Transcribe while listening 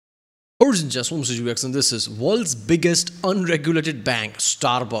Origin just home UX, and this is world's biggest unregulated bank,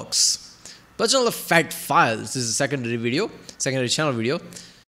 Starbucks. But on the fact files, this is a secondary channel video.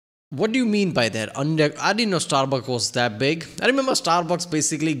 What do you mean by that? I didn't know Starbucks was that big. I remember Starbucks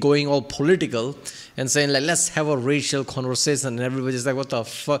basically going all political and saying like, let's have a racial conversation, and everybody's like, what the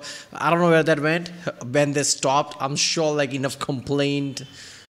fuck? I don't know where that went. When they stopped, I'm sure like enough complaint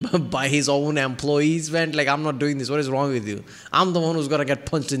by his own employees went like, I'm not doing this, what is wrong with you? I'm the one who's gonna get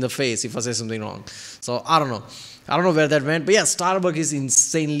punched in the face if I say something wrong. So I don't know where that went, but yeah, Starbucks is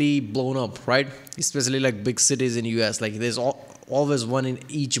insanely blown up, right? Especially like big cities in US, like there's always one in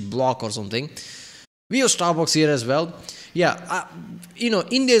each block or something. We have Starbucks here as well. Yeah,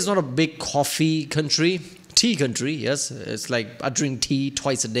 India is not a big coffee country, tea country. Yes, it's like I drink tea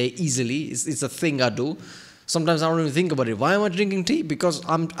twice a day easily. It's a thing I do. Sometimes I don't even think about it. Why am I drinking tea? Because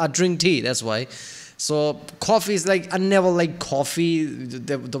I drink tea, that's why. So coffee is like, I never like coffee.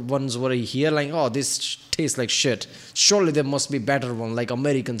 The ones where I hear like, oh, this tastes like shit. Surely there must be better one, like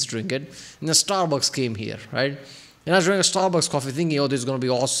Americans drink it. And the Starbucks came here, right? And I drank a Starbucks coffee thinking, oh, this is going to be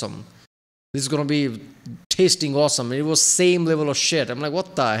awesome. This is going to be tasting awesome. And it was same level of shit. I'm like,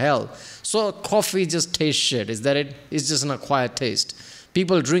 what the hell? So coffee just tastes shit. Is that it? It's just an acquired taste.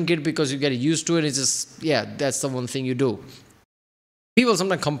 People drink it because you get used to it. It's just, yeah, that's the one thing you do. People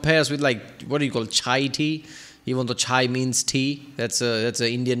sometimes compare us with like, what do you call chai tea? Even though chai means tea. That's an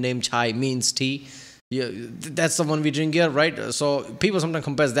Indian name. Chai means tea. Yeah, that's the one we drink here, right? So people sometimes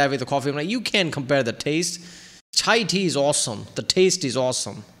compare that with the coffee. I'm like, you can't compare the taste. Chai tea is awesome. The taste is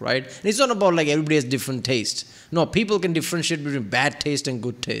awesome, right? And it's not about like everybody has different taste. No, people can differentiate between bad taste and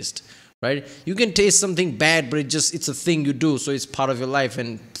good taste, right? You can taste something bad, but it's a thing you do, so it's part of your life,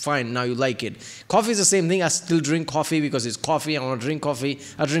 and fine, now you like it. Coffee is the same thing. I still drink coffee because it's coffee. I want to drink coffee.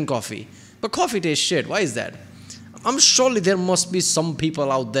 I drink coffee. But coffee tastes shit. Why is that? I'm surely there must be some people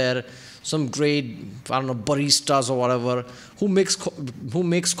out there, some great, I don't know, baristas or whatever, who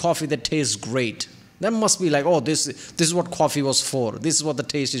makes coffee that tastes great. That must be like, oh, this is what coffee was for. This is what the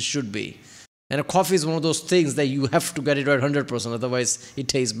taste it should be. And a coffee is one of those things that you have to get it right 100%, otherwise it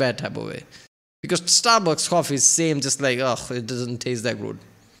tastes bad type of way. Because Starbucks coffee is same, just like, ugh, it doesn't taste that good.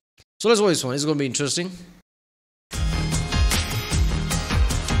 So let's watch this one. It's going to be interesting.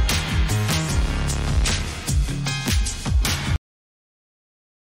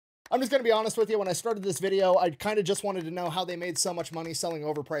 I'm just going to be honest with you, when I started this video, I kind of just wanted to know how they made so much money selling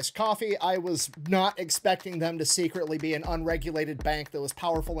overpriced coffee. I was not expecting them to secretly be an unregulated bank that was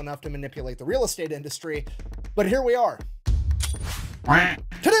powerful enough to manipulate the real estate industry, but here we are.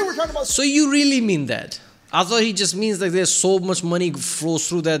 Today we're talking about... So you really mean that? I thought he just means like there's so much money flows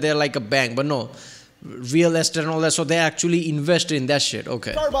through that they're like a bank, but no. Real estate and all that, so they actually invested in that shit.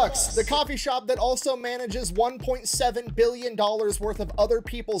 Okay. Starbucks, the coffee shop that also manages $1.7 billion worth of other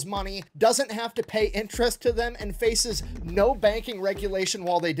people's money, doesn't have to pay interest to them and faces no banking regulation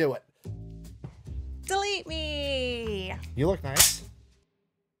while they do it. Delete me. You look nice.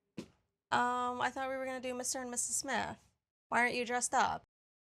 I thought we were gonna do Mr. and Mrs. Smith. Why aren't you dressed up?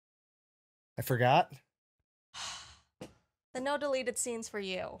 I forgot. The no deleted scenes for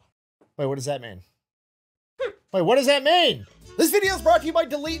you. Wait, what does that mean? Wait, what does that mean? This video is brought to you by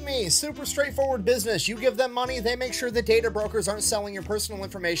Delete Me. Super straightforward business. You give them money, they make sure the data brokers aren't selling your personal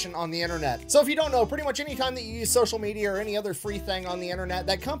information on the internet. So if you don't know, pretty much any time that you use social media or any other free thing on the internet,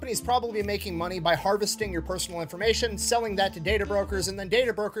 that company's probably making money by harvesting your personal information, selling that to data brokers, and then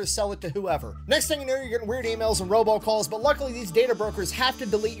data brokers sell it to whoever. Next thing you know, you're getting weird emails and robocalls, but luckily these data brokers have to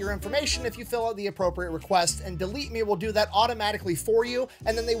delete your information if you fill out the appropriate request, and Delete Me will do that automatically for you,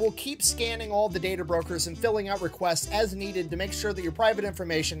 and then they will keep scanning all the data brokers and filling out requests as needed to make sure that your private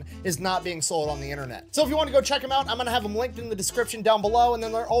information is not being sold on the internet. So if you want to go check them out, I'm going to have them linked in the description down below, and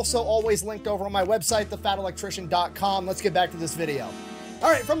then they're also always linked over on my website, thefatelectrician.com. Let's get back to this video.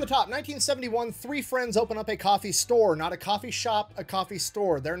 All right, from the top, 1971, three friends open up a coffee store, not a coffee shop, a coffee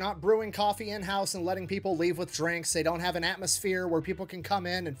store. They're not brewing coffee in-house and letting people leave with drinks. They don't have an atmosphere where people can come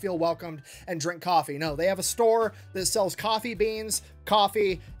in and feel welcomed and drink coffee. No, they have a store that sells coffee beans,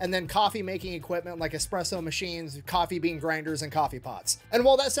 coffee, and then coffee making equipment like espresso machines, coffee bean grinders, and coffee pots. And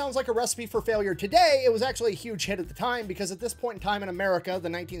while that sounds like a recipe for failure today, it was actually a huge hit at the time, because at this point in time in America, the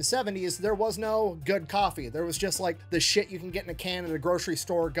 1970s, there was no good coffee. There was just like the shit you can get in a can at a grocery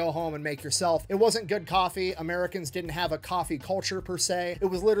store, go home and make yourself. It wasn't good coffee. Americans didn't have a coffee culture per se. It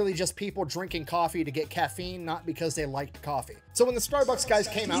was literally just people drinking coffee to get caffeine, not because they liked coffee. So when the Starbucks guys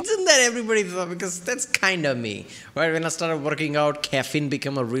came out... Isn't that everybody thought? Because that's kind of me, right? When I started working out, caffeine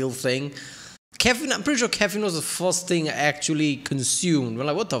became a real thing. Caffeine, I'm pretty sure caffeine was the first thing I actually consumed. We're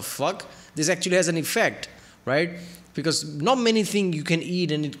like, what the fuck? This actually has an effect. right? Because not many things you can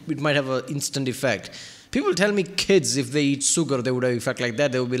eat and it might have an instant effect. People tell me kids, if they eat sugar, they would have effect like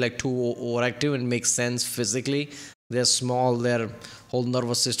that. They would be like too overactive and make sense physically. They're small, their whole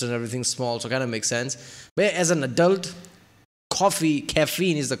nervous system, everything's small, so kind of makes sense. But as an adult,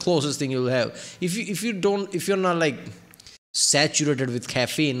 caffeine is the closest thing you'll have. If you're not like saturated with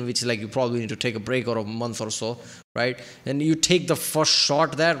caffeine, which like you probably need to take a break or a month or so, right? And you take the first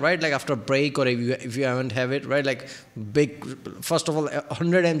shot there, right? Like after a break, or if you haven't have it, right? Like big, first of all,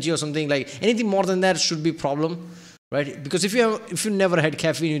 100 mg or something, like anything more than that should be problem, right? Because if you never had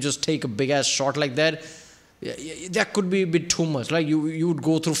caffeine, you just take a big ass shot like that, that could be a bit too much. Like you would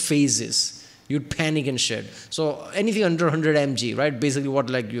go through phases. You'd panic and shit. So anything under 100 mg, right? Basically what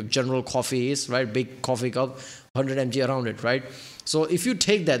like your general coffee is, right? Big coffee cup, 100 mg around it, right? So if you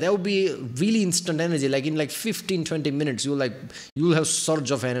take that would be really instant energy. Like in like 15-20 minutes, you'll have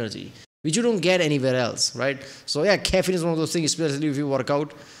surge of energy, which you don't get anywhere else, right? So yeah, caffeine is one of those things, especially if you work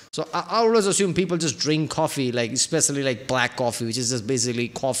out. So I always assume people just drink coffee, like especially like black coffee, which is just basically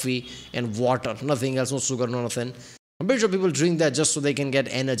coffee and water, nothing else, no sugar, no nothing. I'm pretty sure people drink that just so they can get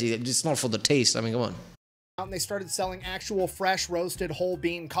energy. It's not for the taste. I mean, come on. And they started selling actual fresh roasted whole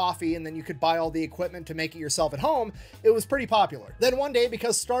bean coffee, and then you could buy all the equipment to make it yourself at home. It was pretty popular. Then one day,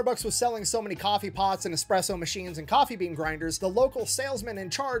 because Starbucks was selling so many coffee pots and espresso machines and coffee bean grinders, the local salesman in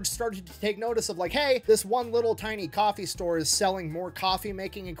charge started to take notice of like, hey, this one little tiny coffee store is selling more coffee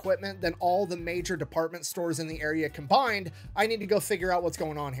making equipment than all the major department stores in the area combined. I need to go figure out what's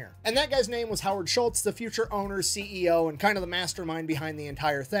going on here. And that guy's name was Howard Schultz, the future owner, CEO, and kind of the mastermind behind the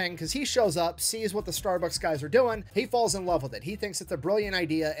entire thing, because he shows up, sees what the Starbucks guys are doing, he falls in love with it. He thinks it's a brilliant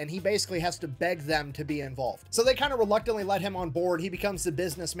idea, and he basically has to beg them to be involved. So they kind of reluctantly let him on board. He becomes the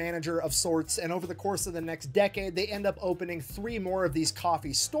business manager of sorts, and over the course of the next decade, they end up opening 3 more of these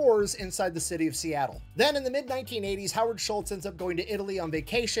coffee stores inside the city of Seattle. Then in the mid-1980s, Howard Schultz ends up going to Italy on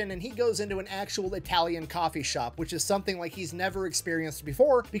vacation, and he goes into an actual Italian coffee shop, which is something like he's never experienced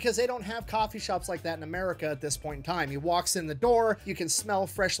before, because they don't have coffee shops like that in America at this point in time. He walks in the door, you can smell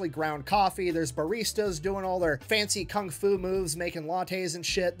freshly ground coffee, there's baristas doing all their fancy kung fu moves, making lattes and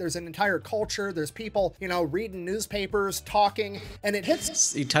shit. There's an entire culture. There's people, you know, reading newspapers, talking, and it hits.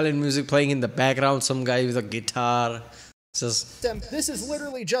 It's Italian music playing in the background, some guy with a guitar. This is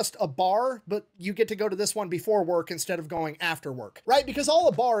literally just a bar, but you get to go to this one before work instead of going after work, right? Because all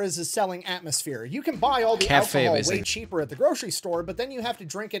a bar is selling atmosphere. You can buy all the alcohol way cheaper at the grocery store, but then you have to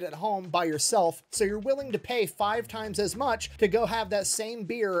drink it at home by yourself. So you're willing to pay 5 times as much to go have that same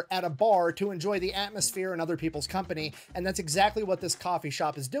beer at a bar to enjoy the atmosphere and other people's company. And that's exactly what this coffee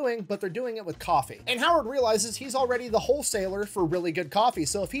shop is doing, but they're doing it with coffee. And Howard realizes he's already the wholesaler for really good coffee.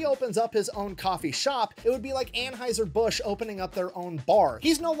 So if he opens up his own coffee shop, it would be like Anheuser-Busch opening up their own bar.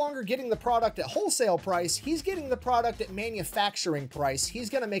 He's no longer getting the product at wholesale price, he's getting the product at manufacturing price. He's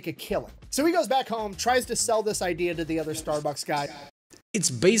gonna make a killing. So he goes back home, tries to sell this idea to the other Starbucks guy.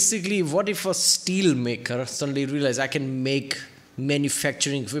 It's basically, what if a steel maker suddenly realizes I can make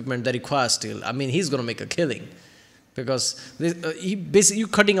manufacturing equipment that requires steel? I mean, he's gonna make a killing, because you're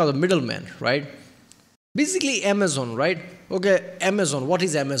cutting out the middleman, right? Basically Amazon, right? Okay, Amazon, what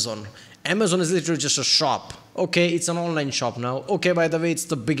is Amazon? Amazon is literally just a shop. Okay, it's an online shop now. Okay, by the way, it's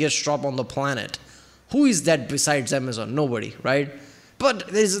the biggest shop on the planet. Who is that besides Amazon? Nobody, right? But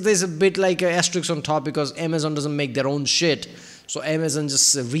there's a bit like an asterisk on top, because Amazon doesn't make their own shit. So Amazon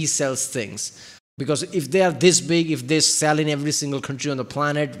just resells things. Because if they are this big, if they sell in every single country on the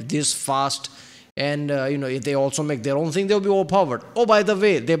planet this fast, and you know, if they also make their own thing, they'll be overpowered. Oh, by the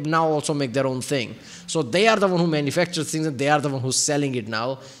way, they now also make their own thing. So they are the one who manufactures things, and they are the one who's selling it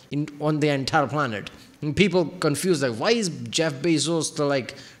now on the entire planet. And people confused, like, why is Jeff Bezos the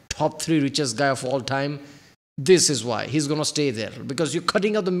like top 3 richest guy of all time? This is why. He's gonna stay there, because you're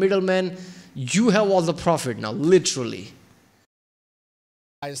cutting out the middleman. You have all the profit now, literally.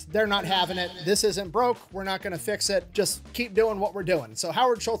 They're not having it. This isn't broke. We're not going to fix it. Just keep doing what we're doing. So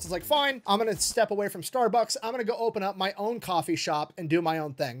Howard Schultz is like, fine, I'm going to step away from Starbucks. I'm going to go open up my own coffee shop and do my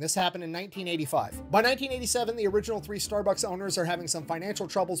own thing. This happened in 1985. By 1987, the original 3 Starbucks owners are having some financial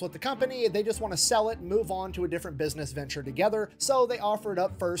troubles with the company. They just want to sell it and move on to a different business venture together. So they offer it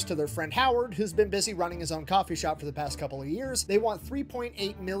up first to their friend Howard, who's been busy running his own coffee shop for the past couple of years. They want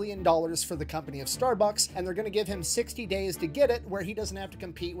 $3.8 million for the company of Starbucks, and they're going to give him 60 days to get it, where he doesn't have to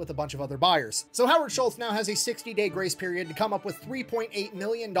compete with a bunch of other buyers. So Howard Schultz now has a 60-day grace period to come up with $3.8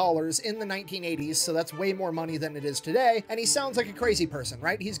 million in the 1980s, so that's way more money than it is today, and he sounds like a crazy person,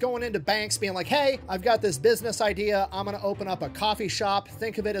 right? He's going into banks being like, hey, I've got this business idea, I'm gonna open up a coffee shop.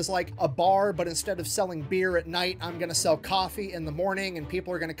 Think of it as like a bar, but instead of selling beer at night, I'm gonna sell coffee in the morning, and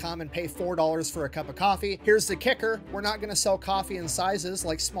people are gonna come and pay $4 for a cup of coffee. Here's the kicker, we're not gonna sell coffee in sizes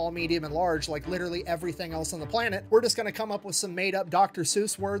like small, medium, and large, like literally everything else on the planet. We're just gonna come up with some made up Dr.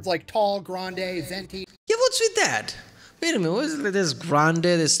 Seuss words like tall, grande, venti. Yeah, what's with that? Wait a minute, what is it? There's grande,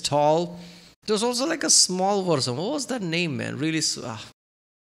 there's tall. There's also like a small version. What was that name, man? Really?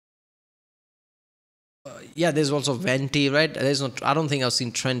 Yeah, there's also venti, right? There's no. I don't think I've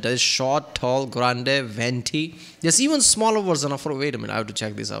seen Trent. There's short, tall, grande, venti. There's even smaller version of. Wait a minute, I have to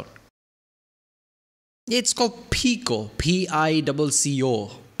check this out. Yeah, it's called pico.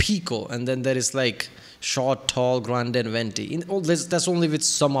 P-I-C-C-O. Pico, and then there is like short, tall, grande, and venti. That's only with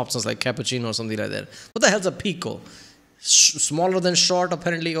some options like cappuccino or something like that. What the hell's a pico? Smaller than short,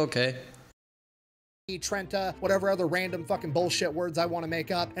 apparently. Okay. Trenta, whatever other random fucking bullshit words I want to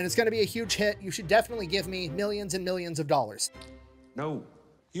make up, and it's going to be a huge hit. You should definitely give me millions and millions of dollars. No,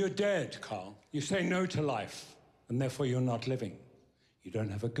 you're dead, Carl. You say no to life, and therefore you're not living. You don't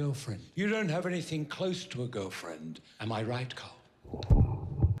have a girlfriend. You don't have anything close to a girlfriend. Am I right, Carl?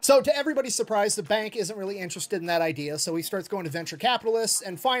 So to everybody's surprise, the bank isn't really interested in that idea, so he starts going to venture capitalists,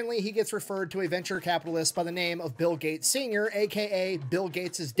 and finally he gets referred to a venture capitalist by the name of Bill Gates Sr., aka Bill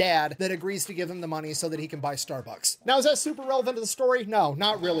Gates' dad, that agrees to give him the money so that he can buy Starbucks. Now, is that super relevant to the story? No,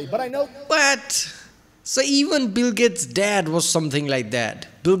 not really, but I know... But, so even Bill Gates' dad was something like that.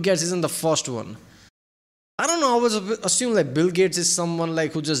 Bill Gates isn't the first one. I don't know, I was assuming like Bill Gates is someone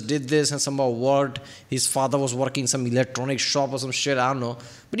like who just did this and somehow worked. His father was working some electronic shop or some shit, I don't know.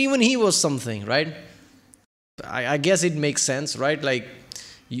 But even he was something, right? I guess it makes sense, right? Like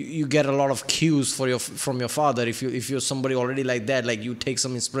you get a lot of cues from your father. If you're somebody already like that, like you take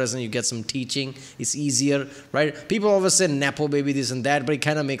some inspiration, you get some teaching, it's easier, right? People always say Nepo baby this and that, but it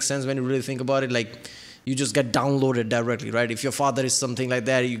kind of makes sense when you really think about it. Like you just get downloaded directly, right? If your father is something like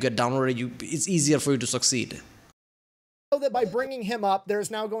that, you get downloaded, it's easier for you to succeed. That by bringing him up,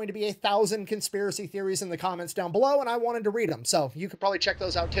 there's now going to be 1,000 conspiracy theories in the comments down below, and I wanted to read them, so you could probably check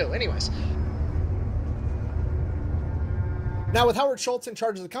those out too. Anyways. Now, with Howard Schultz in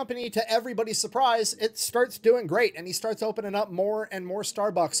charge of the company, to everybody's surprise, it starts doing great, and he starts opening up more and more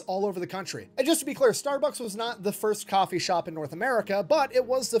Starbucks all over the country. And just to be clear, Starbucks was not the first coffee shop in North America, but it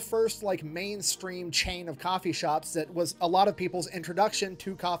was the first, like, mainstream chain of coffee shops that was a lot of people's introduction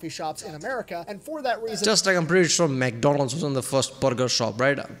to coffee shops in America, and for that reason... Just like I'm pretty sure McDonald's was in the first burger shop,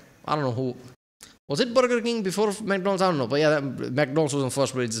 right? I don't know who... Was it Burger King before McDonald's? I don't know, but yeah, McDonald's was in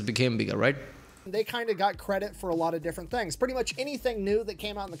first, but it just became bigger, right? They kind of got credit for a lot of different things. Pretty much anything new that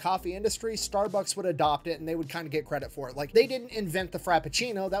came out in the coffee industry, Starbucks would adopt it and they would kind of get credit for it. Like, they didn't invent the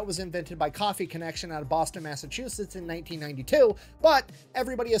Frappuccino. That was invented by Coffee Connection out of Boston, Massachusetts in 1992, but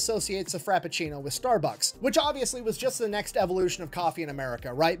everybody associates the Frappuccino with Starbucks, which obviously was just the next evolution of coffee in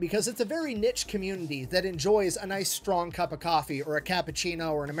America, right? Because it's a very niche community that enjoys a nice strong cup of coffee or a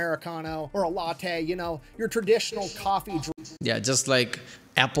cappuccino or an Americano or a latte, you know, your traditional coffee drink. Yeah, just like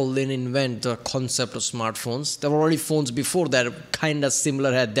Apple didn't invent the concept of smartphones. There were already phones before that, kind of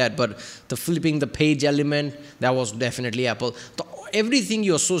similar had that, but the flipping the page element, that was definitely Apple. Everything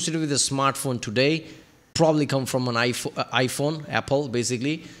you associate with a smartphone today probably come from an iPhone, Apple,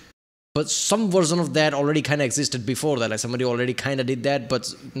 basically. But some version of that already kind of existed before that. Like somebody already kind of did that,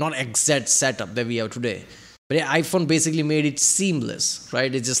 but not exact setup that we have today. But yeah, iPhone basically made it seamless,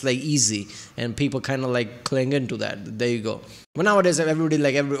 right? It's just like easy, and people kind of like cling into that. There you go. But nowadays, everybody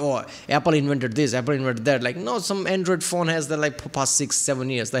like Apple invented this, Apple invented that. Like, no, some Android phone has that like past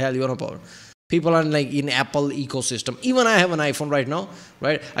 6-7 years. The hell you know about? People are like in Apple ecosystem. Even I have an iPhone right now,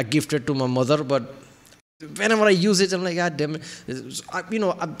 right? I gifted to my mother, but whenever I use it, I'm like, God damn it.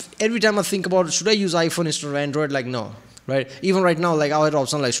 Every time I think about, should I use iPhone instead of Android? Like, no. Right? Even right now, like, I had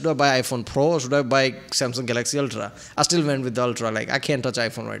option like, should I buy iPhone Pro or should I buy Samsung Galaxy Ultra? I still went with the Ultra. Like, I can't touch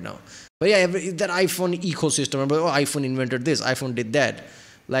iPhone right now. But yeah, that iPhone ecosystem, iPhone invented this, iPhone did that.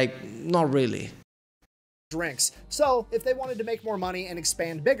 Like, not really. Drinks. So if they wanted to make more money and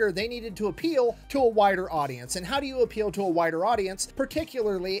expand bigger, they needed to appeal to a wider audience. And how do you appeal to a wider audience,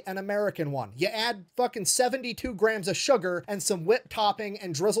 particularly an American one? You add fucking 72 grams of sugar and some whipped topping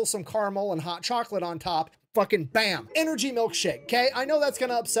and drizzle some caramel and hot chocolate on top. Fucking bam. Energy milkshake, okay? I know that's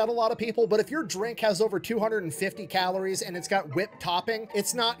gonna upset a lot of people, but if your drink has over 250 calories and it's got whipped topping,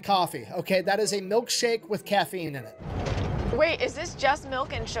 it's not coffee, okay? That is a milkshake with caffeine in it. Wait, is this just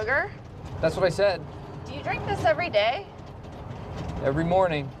milk and sugar? That's what I said. Do you drink this every day? every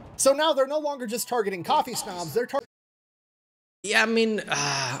morning. So now they're no longer just targeting coffee snobs, they're targeting. Yeah, I mean,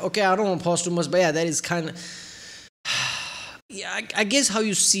 okay, I don't want to pause too much, but yeah, that is kind of, yeah, I guess how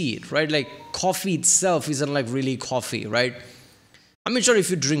you see it, right? Like, coffee itself isn't like really coffee, right? I mean, sure, if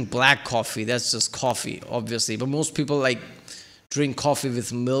you drink black coffee, that's just coffee, obviously, but most people like drink coffee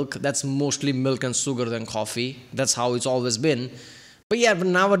with milk. That's mostly milk and sugar than coffee. That's how it's always been. But yeah, but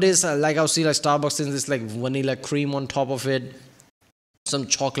nowadays, like I'll see like Starbucks in this like vanilla cream on top of it, some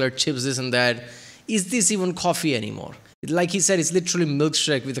chocolate chips, this and that. Is this even coffee anymore? Like he said, it's literally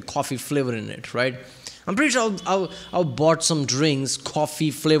milkshake with a coffee flavor in it, right? I'm pretty sure I bought some drinks, coffee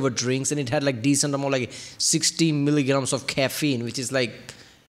flavored drinks, and it had like decent amount, like 60 milligrams of caffeine, which is like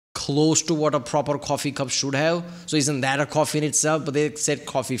close to what a proper coffee cup should have. So isn't that a coffee in itself? But they said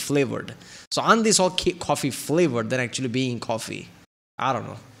coffee flavored. So aren't this all coffee flavored than actually being coffee? I don't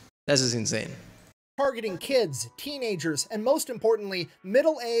know. That's just insane. Targeting kids, teenagers, and most importantly,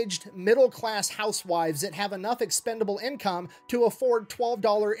 middle-aged, middle-class housewives that have enough expendable income to afford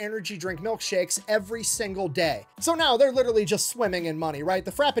 $12 energy drink milkshakes every single day. So now they're literally just swimming in money, right?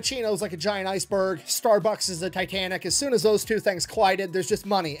 The Frappuccino is like a giant iceberg, Starbucks is the Titanic. As soon as those two things collided, there's just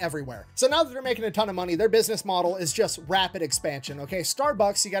money everywhere. So now that they're making a ton of money, their business model is just rapid expansion, okay?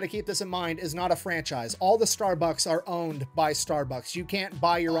 Starbucks, you gotta keep this in mind, is not a franchise. All the Starbucks are owned by Starbucks. You can't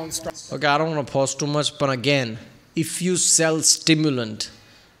buy your own Starbucks. Okay, I don't want to pause too much, but again, if you sell stimulant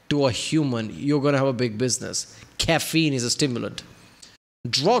to a human, you're gonna have a big business. Caffeine is a stimulant.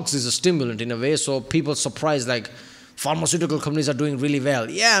 Drugs is a stimulant in a way, so people surprised like pharmaceutical companies are doing really well.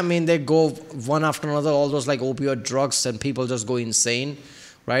 Yeah, I mean, they go one after another, all those like opioid drugs, and people just go insane,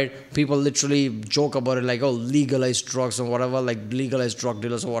 right? People literally joke about it like, oh, legalized drugs or whatever, like legalized drug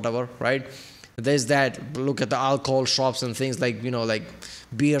dealers or whatever, right? There's that. Look at the alcohol shops and things like, you know, like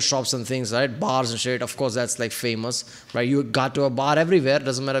beer shops and things, right? Bars and shit. Of course, that's like famous, right? You got to a bar everywhere.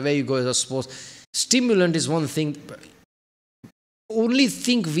 Doesn't matter where you go, I suppose. Stimulant is one thing. Only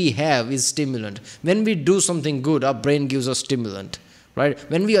thing we have is stimulant. When we do something good, our brain gives us stimulant, right?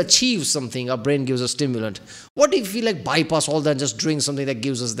 When we achieve something, our brain gives us stimulant. What if we like bypass all that and just drink something that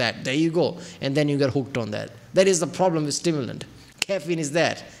gives us that? There you go. And then you get hooked on that. That is the problem with stimulant. Caffeine is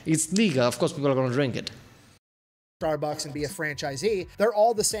that. It's legal. Of course, people are going to drink it. Starbucks and be a franchisee, they're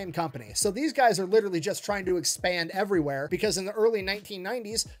all the same company. So these guys are literally just trying to expand everywhere because in the early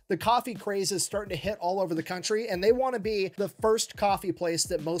 1990s, the coffee craze is starting to hit all over the country and they want to be the first coffee place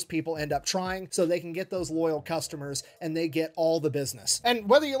that most people end up trying so they can get those loyal customers and they get all the business. And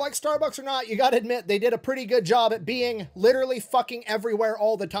whether you like Starbucks or not, you got to admit they did a pretty good job at being literally fucking everywhere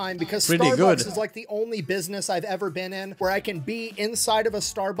all the time because Starbucks is like the only business I've ever been in where I can be inside of a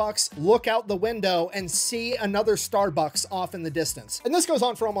Starbucks, look out the window and see another Starbucks off in the distance. And this goes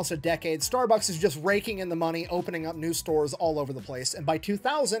on for almost a decade. Starbucks is just raking in the money, opening up new stores all over the place. And by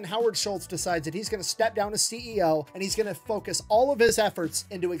 2000, Howard Schultz decides that he's going to step down as CEO and he's going to focus all of his efforts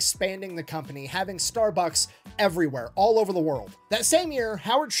into expanding the company, having Starbucks everywhere, all over the world. That same year,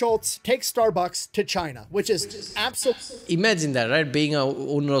 Howard Schultz takes Starbucks to China, which is absolutely... Imagine that, right? Being a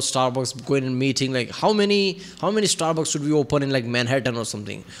owner of Starbucks, going and meeting, like how many Starbucks should we open in like Manhattan or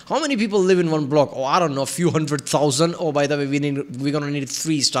something? How many people live in one block? Oh, I don't know, a few 100,000. Oh, by the way, we're gonna need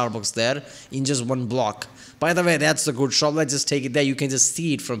 3 Starbucks there in just one block. By the way, that's a good shop. Let's just take it there. You can just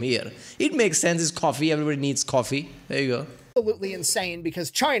see it from here. It makes sense. It's coffee. Everybody needs coffee. There you go. Absolutely insane because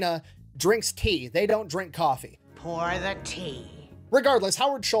China drinks tea. They don't drink coffee. Pour the tea. Regardless,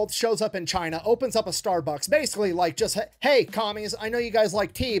 Howard Schultz shows up in China, opens up a Starbucks, basically like just, hey, commies, I know you guys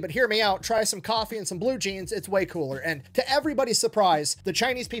like tea, but hear me out, try some coffee and some blue jeans, it's way cooler. And to everybody's surprise, the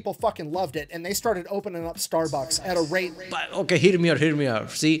Chinese people fucking loved it, and they started opening up Starbucks at a rate... But, okay, hear me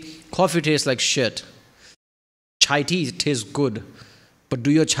out. See, coffee tastes like shit. Chai tea tastes good. But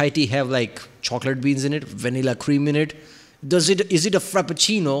do your chai tea have like chocolate beans in it, vanilla cream in it? Is it a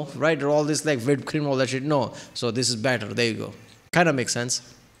frappuccino, right? Or all this like whipped cream, all that shit? No. So this is better. There you go. Kind of makes sense.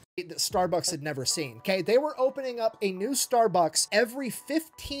 That Starbucks had never seen. Okay, they were opening up a new Starbucks every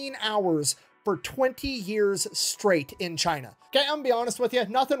 15 hours for 20 years straight in China. Okay, I'm gonna be honest with you,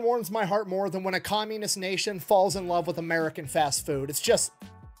 nothing warms my heart more than when a communist nation falls in love with American fast food. It's just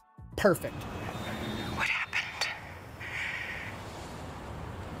perfect. What happened?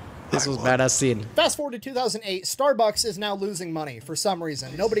 This was badass scene. Fast forward to 2008, Starbucks is now losing money for some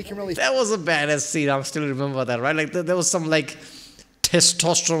reason. Nobody can really... That was a badass scene. I still remember that, right? Like there was some like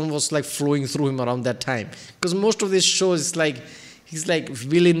testosterone was like flowing through him around that time. Because most of this show is like, he's like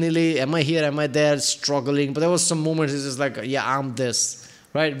willy-nilly, am I here, am I there, struggling. But there was some moments he's just like, yeah, I'm this,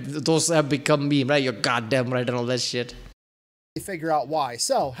 right? Those have become meme, right? You're goddamn right and all that shit. figure out why.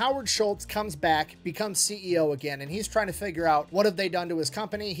 So Howard Schultz comes back, becomes CEO again, and he's trying to figure out what have they done to his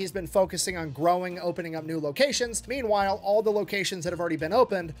company. He's been focusing on growing, opening up new locations. Meanwhile, all the locations that have already been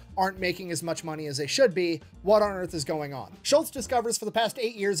opened aren't making as much money as they should be. What on earth is going on? Schultz discovers for the past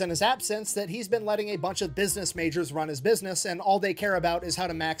 8 years in his absence that he's been letting a bunch of business majors run his business, and all they care about is how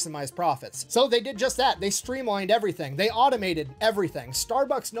to maximize profits. So they did just that. They streamlined everything. They automated everything.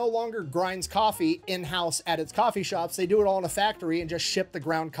 Starbucks no longer grinds coffee in-house at its coffee shops. They do it all in a factory and just ship the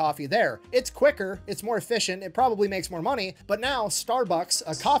ground coffee there. It's quicker, it's more efficient, it probably makes more money, but now Starbucks,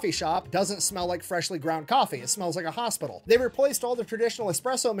 a coffee shop, doesn't smell like freshly ground coffee. It smells like a hospital. They replaced all the traditional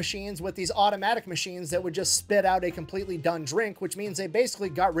espresso machines with these automatic machines that would just spit out a completely done drink, which means they basically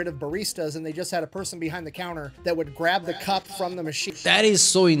got rid of baristas and they just had a person behind the counter that would grab the cup from the machine. That is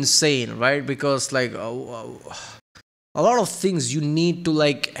so insane, right? Because like a lot of things you need to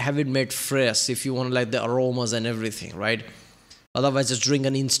like have it made fresh if you want like the aromas and everything, right? Otherwise, just drink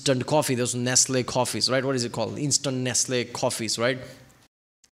an instant coffee. Those Nestle coffees, right? What is it called? Instant Nestle coffees, right?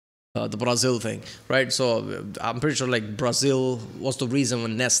 The Brazil thing, right? So I'm pretty sure like Brazil was the reason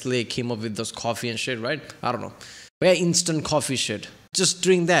when Nestle came up with those coffee and shit, right? I don't know. But yeah, instant coffee shit. Just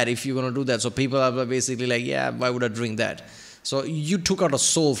drink that if you're gonna do that. So people are basically like, yeah, why would I drink that? So you took out a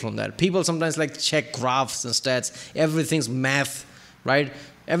soul from that. People sometimes like check graphs and stats. Everything's math, right?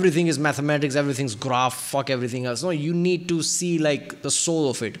 Everything is mathematics, everything's graph, fuck everything else. No, you need to see like the soul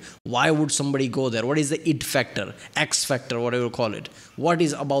of it. Why would somebody go there? What is the it factor, X factor, whatever you call it? What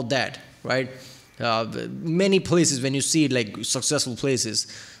is about that, right? Many places when you see like successful places,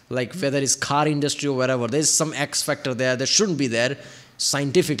 like whether it's car industry or whatever, there's some X factor there that shouldn't be there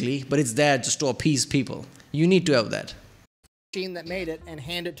scientifically, but it's there just to appease people. You need to have that machine that made it and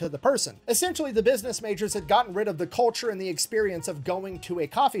hand it to the person. Essentially, the business majors had gotten rid of the culture and the experience of going to a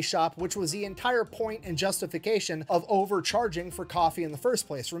coffee shop, which was the entire point and justification of overcharging for coffee in the first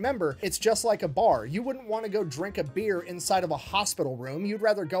place. Remember, it's just like a bar. You wouldn't want to go drink a beer inside of a hospital room. You'd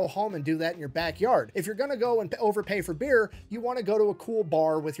rather go home and do that in your backyard. If you're going to go and overpay for beer, you want to go to a cool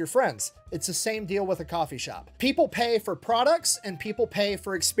bar with your friends. It's the same deal with a coffee shop. People pay for products and people pay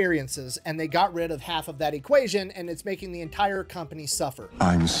for experiences, and they got rid of half of that equation, and it's making the entire company suffer.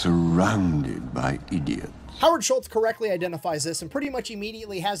 I'm surrounded by idiots. Howard Schultz correctly identifies this and pretty much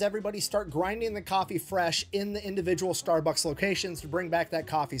immediately has everybody start grinding the coffee fresh in the individual Starbucks locations to bring back that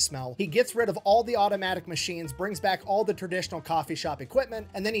coffee smell. He gets rid of all the automatic machines, brings back all the traditional coffee shop equipment,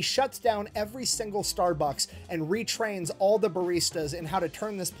 and then he shuts down every single Starbucks and retrains all the baristas in how to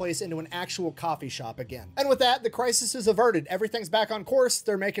turn this place into an actual coffee shop again. And with that, the crisis is averted. Everything's back on course.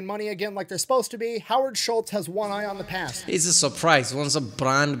 They're making money again like they're supposed to be. Howard Schultz has one eye on the past. It's a surprise. Once a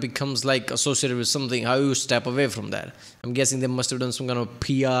brand becomes like associated with something, how you step away from that? I'm guessing they must have done some kind of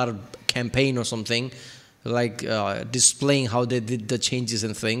PR campaign or something, like displaying how they did the changes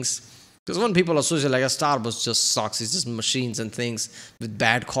and things. Because when people associate like a Starbucks just sucks, it's just machines and things with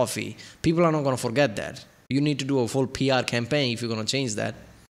bad coffee, people are not going to forget that. You need to do a full PR campaign if you're going to change that.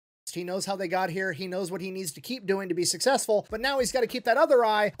 He knows how they got here. He knows what he needs to keep doing to be successful, but now he's got to keep that other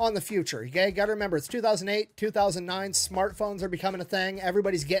eye on the future. Okay, got to remember, it's 2008, 2009. Smartphones are becoming a thing.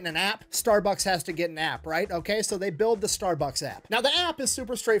 Everybody's getting an app. Starbucks has to get an app, right? Okay, so they build the Starbucks app. Now, the app is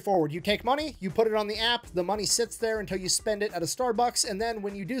super straightforward. You take money, you put it on the app, the money sits there until you spend it at a Starbucks, and then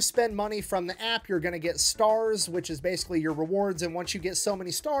when you do spend money from the app, you're going to get stars, which is basically your rewards, and once you get so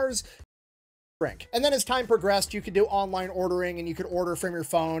many stars, drink. And then as time progressed, you could do online ordering and you could order from your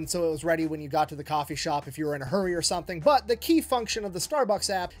phone so it was ready when you got to the coffee shop if you were in a hurry or something. But the key function of the Starbucks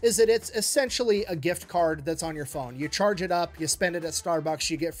app is that it's essentially a gift card that's on your phone. You charge it up, you spend it at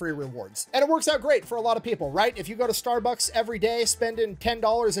Starbucks, you get free rewards. And it works out great for a lot of people, right? If you go to Starbucks every day, spending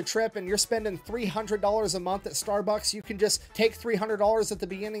 $10 a trip and you're spending $300 a month at Starbucks, you can just take $300 at the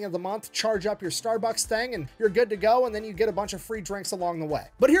beginning of the month, charge up your Starbucks thing, and you're good to go, and then you get a bunch of free drinks along the way.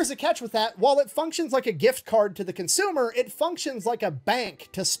 But here's the catch with that. While it functions like a gift card to the consumer, it functions like a bank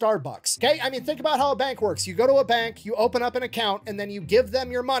to Starbucks. Okay, I mean, think about how a bank works. You go to a bank, you open up an account, and then you give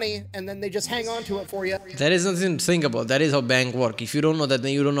them your money, and then they just hang on to it for you. That is nothing to think about. That is how bank work. If you don't know that,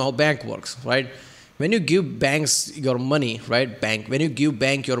 then you don't know how bank works, right? When you give banks your money, right? When you give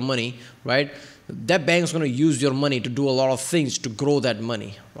bank your money, right? That bank's going to use your money to do a lot of things to grow that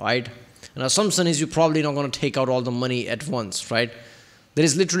money, right? An assumption is you're probably not going to take out all the money at once, right? There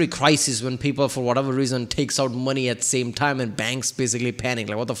is literally crisis when people, for whatever reason, takes out money at the same time and banks basically panic,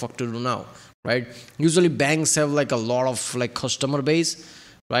 like what the fuck to do now, right? Usually banks have like a lot of like customer base,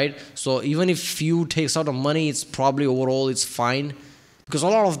 right? So even if few takes out the money, it's probably overall it's fine, because a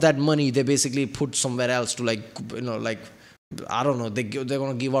lot of that money they basically put somewhere else to like, you know, like, I don't know, they're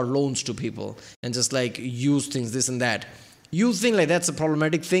going to give out loans to people and just like use things, this and that. You think like that's a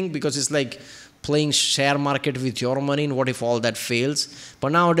problematic thing because it's like playing share market with your money, and what if all that fails?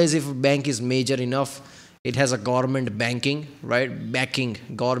 But nowadays, if a bank is major enough, it has a government banking, right? Backing,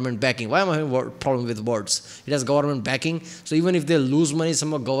 government backing. Why am I having a problem with words? It has government backing. So even if they lose money,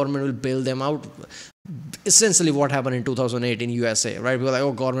 some government will bail them out. Essentially what happened in 2008 in USA, right? We were like,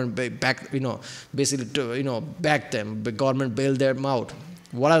 oh, government back, basically, back them. The government bailed them out.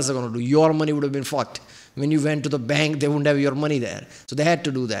 What else are they going to do? Your money would have been fucked. When you went to the bank, they wouldn't have your money there. So they had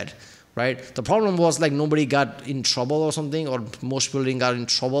to do that. Right? The problem was like nobody got in trouble or something, or most people didn't got in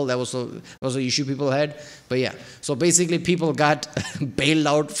trouble. That was the issue people had. But yeah, so basically people got bailed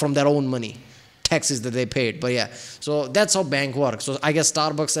out from their own money, taxes that they paid. But yeah, so that's how bank works. So I guess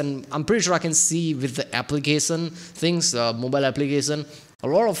Starbucks, and I'm pretty sure I can see with the application things, mobile application, a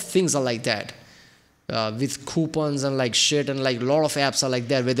lot of things are like that. With coupons and like shit, and like a lot of apps are like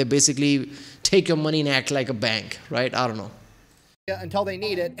that, where they basically take your money and act like a bank, right? I don't know. Until they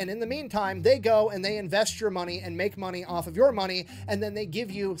need it, and in the meantime they go and they invest your money and make money off of your money, and then they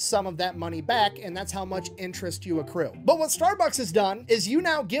give you some of that money back, and that's how much interest you accrue. But what Starbucks has done is you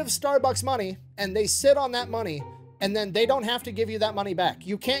now give Starbucks money and they sit on that money, and then they don't have to give you that money back.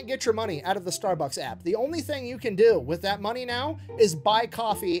 You can't get your money out of the Starbucks app. The only thing you can do with that money now is buy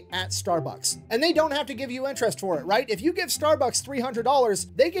coffee at Starbucks. And they don't have to give you interest for it, right? If you give Starbucks $300,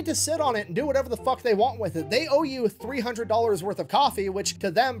 they get to sit on it and do whatever the fuck they want with it. They owe you $300 worth of coffee, which to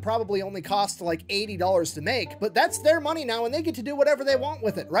them probably only costs like $80 to make, but that's their money now, and they get to do whatever they want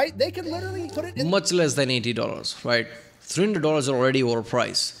with it, right? They could literally put it in— much less than $80, right? $300 are already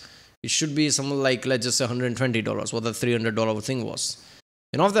overpriced. It should be something like, let's just say $120, what the $300 thing was.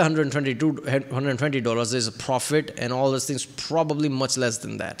 And of the $120, there's a profit and all those things, probably much less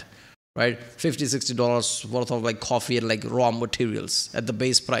than that, right? $50, $60 worth of like coffee and like raw materials at the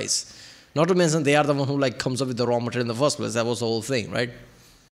base price. Not to mention they are the one who like comes up with the raw material in the first place. That was the whole thing, right?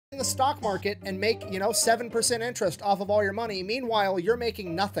 In the stock market and make, 7% interest off of all your money. Meanwhile, you're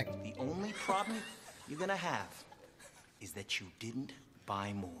making nothing. The only problem you're gonna have is that you didn't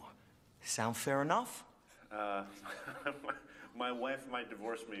buy more. Sound fair enough? My wife might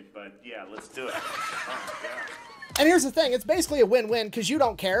divorce me, but yeah, let's do it. Oh, yeah. And here's the thing, it's basically a win-win because you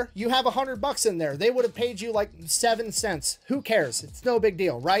don't care. You have $100 in there. They would have paid you like 7 cents. Who cares? It's no big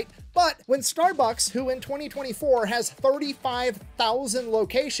deal, right? But when Starbucks, who in 2024 has 35,000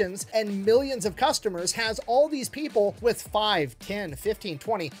 locations and millions of customers, has all these people with $5, $10, $15,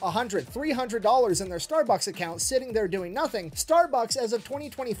 $20, $100, $300 in their Starbucks account sitting there doing nothing, Starbucks as of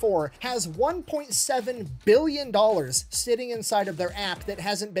 2024 has $1.7 billion sitting inside of their app that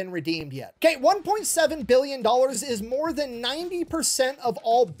hasn't been redeemed yet. Okay, $1.7 billion is more than 90% of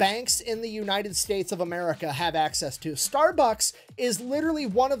all banks in the United States of America have access to. Starbucks is literally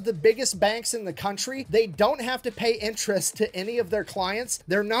one of the biggest banks in the country. They don't have to pay interest to any of their clients.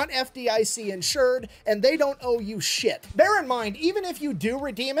 They're not FDIC insured, and they don't owe you shit. Bear in mind, even if you do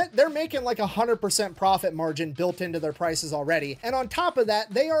redeem it, they're making like 100% profit margin built into their prices already. And on top of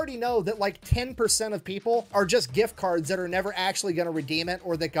that, they already know that like 10% of people are just gift cards that are never actually going to redeem it,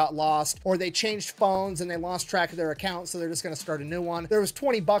 or that got lost, or they changed phones and they lost track of their account, so they're just going to start a new one. There was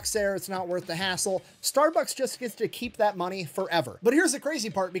 20 bucks there. It's not worth the hassle. Starbucks just gets to keep that money forever. But here's the crazy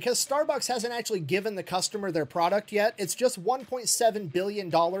part, because Starbucks hasn't actually given the customer their product yet. It's just $1.7 billion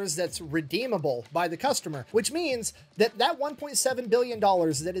that's redeemable by the customer, which means that that $1.7 billion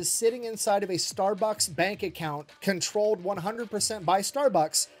that is sitting inside of a Starbucks bank account controlled 100% by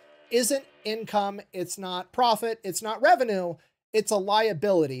Starbucks isn't income, it's not profit, it's not revenue, it's a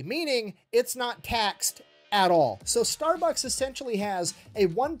liability, meaning it's not taxed at all. So Starbucks essentially has a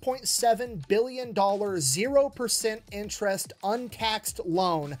 $1.7 billion 0% interest untaxed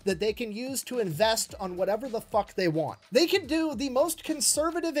loan that they can use to invest on whatever the fuck they want. They could do the most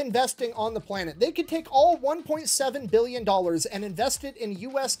conservative investing on the planet. They could take all $1.7 billion and invest it in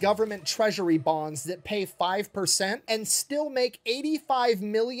US government treasury bonds that pay 5% and still make $85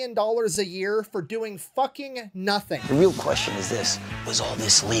 million a year for doing fucking nothing. The real question is this: was all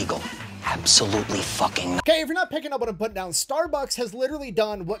this legal? Absolutely fucking not. Okay, if you're not picking up what I'm putting down, Starbucks has literally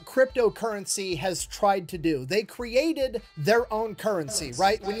done what cryptocurrency has tried to do. They created their own currency,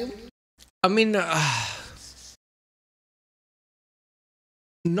 right? When you... I mean,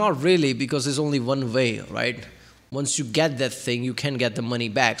 not really, because there's only one way, right? Once you get that thing, you can get the money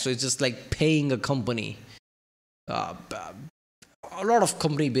back. So it's just like paying a company. A lot of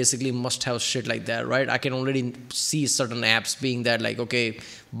company basically must have shit like that, right? I can already see certain apps being that like, okay,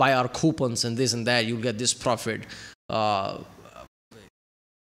 buy our coupons and this and that, you'll get this profit.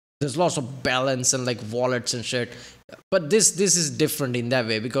 There's lots of balance and like wallets and shit. But this is different in that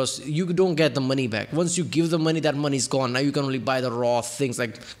way because you don't get the money back. Once you give the money, that money is gone. Now you can only buy the raw things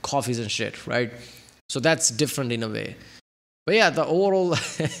like coffees and shit, right? So that's different in a way. But yeah, the overall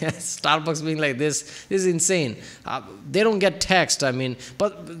Starbucks being like this is insane. They don't get taxed, I mean,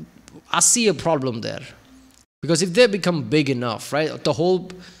 but I see a problem there. Because if they become big enough, right, the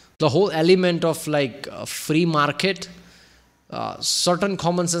whole element of like a free market, certain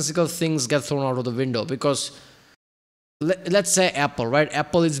commonsensical things get thrown out of the window. Because let's say Apple, right?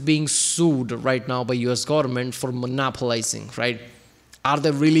 Apple is being sued right now by US government for monopolizing, right? Are they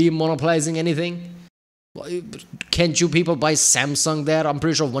really monopolizing anything? Can't you people buy Samsung there? I'm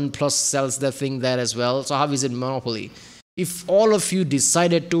pretty sure OnePlus sells their thing there as well. So how is it monopoly? If all of you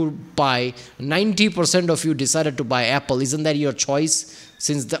decided to buy, 90% of you decided to buy Apple, isn't that your choice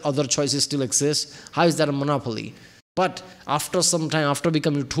since the other choices still exist? How is that a monopoly? But after some time, after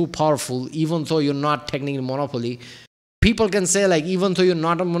becoming too powerful, even though you're not technically a monopoly, people can say like, even though you're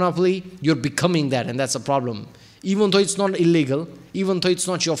not a monopoly, you're becoming that, and that's a problem. Even though it's not illegal, even though it's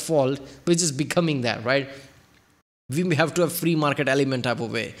not your fault, but it's just becoming that, right? We have to have free market element type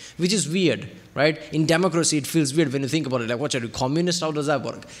of way, which is weird, right? In democracy, it feels weird when you think about it. Like, what are you, communist? How does that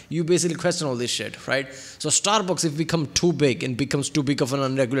work? You basically question all this shit, right? So Starbucks, if become too big and becomes too big of an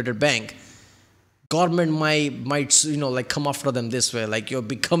unregulated bank, government might you know, like come after them this way, like you're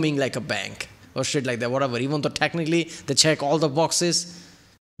becoming like a bank or shit like that, whatever. Even though technically they check all the boxes,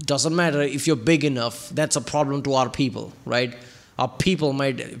 doesn't matter if you're big enough. That's a problem to our people, right? Our people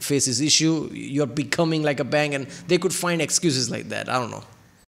might face this issue. You're becoming like a bank, and they could find excuses like that. I don't know.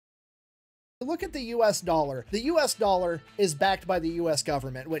 Look at the US dollar. The US dollar is backed by the US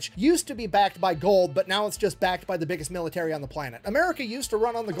government, which used to be backed by gold, but now it's just backed by the biggest military on the planet. America used to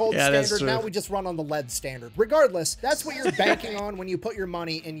run on the gold standard, now we just run on the lead standard. Regardless, that's what you're banking on when you put your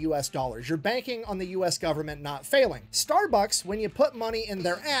money in US dollars. You're banking on the US government not failing. Starbucks, when you put money in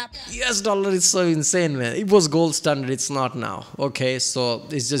their app... US dollar is so insane, man. It was gold standard, it's not now. Okay, so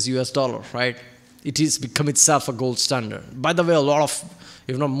it's just US dollar, right? It has become itself a gold standard. By the way, a lot of,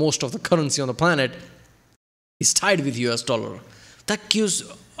 if not most of the currency on the planet is tied with US dollar. That gives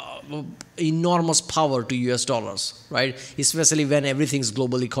enormous power to US dollars, right? Especially when everything's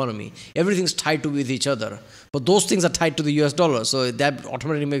global economy. Everything's tied to with each other. But those things are tied to the US dollar. So that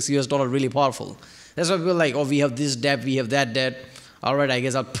automatically makes US dollar really powerful. That's why people are like, oh, we have this debt, we have that debt. All right, I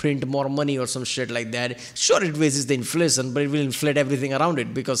guess I'll print more money or some shit like that. Sure, it raises the inflation, but it will inflate everything around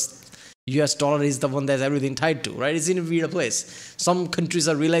it because US dollar is the one that's everything tied to, right? It's in a weird place. Some countries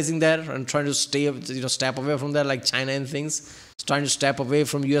are realizing that and trying to step away from that, like China and things. It's trying to step away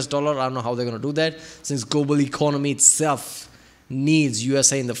from US dollar. I don't know how they're going to do that, since global economy itself needs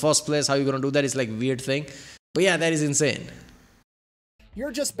USA in the first place. How are you going to do that? It's like a weird thing. But yeah, that is insane.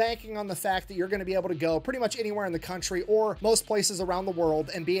 You're just banking on the fact that you're going to be able to go pretty much anywhere in the country or most places around the world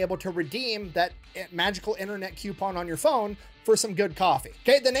and be able to redeem that magical internet coupon on your phone for some good coffee.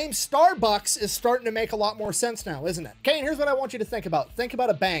 Okay, the name Starbucks is starting to make a lot more sense now, isn't it? Okay, and here's what I want you to think about. Think about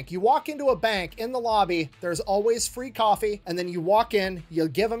a bank. You walk into a bank, in the lobby, there's always free coffee, and then you walk in, you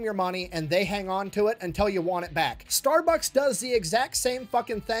give them your money, and they hang on to it until you want it back. Starbucks does the exact same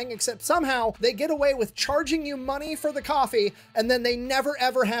fucking thing, except somehow they get away with charging you money for the coffee, and then they never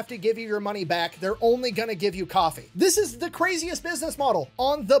ever have to give you your money back. They're only gonna give you coffee. This is the craziest business model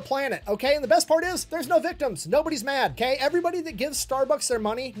on the planet, okay? And the best part is, there's no victims. Nobody's mad, okay? Everybody that gives Starbucks their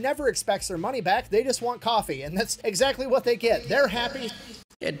money never expects their money back. They just want coffee, and that's exactly what they get. They're happy.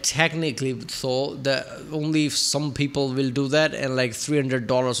 Yeah, technically, so only some people will do that, and like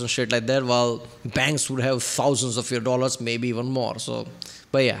 $300 and shit like that, while banks would have thousands of your dollars, maybe even more. So,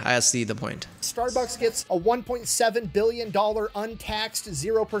 but yeah, I see the point. Starbucks gets a $1.7 billion untaxed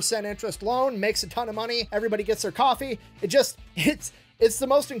 0% interest loan, makes a ton of money. Everybody gets their coffee. It's the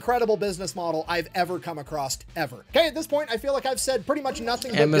most incredible business model I've ever come across, ever. Okay, at this point, I feel like I've said pretty much nothing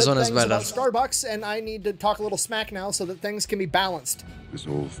but Amazon good is things better. about Starbucks, and I need to talk a little smack now so that things can be balanced. As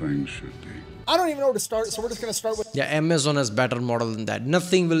all things should be. I don't even know where to start, so we're just going to start with... Yeah, Amazon has better model than that.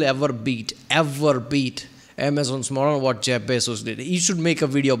 Nothing will ever beat Amazon's model, what Jeff Bezos did. He should make a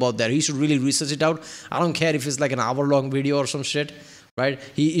video about that. He should really research it out. I don't care if it's like an hour-long video or some shit, right?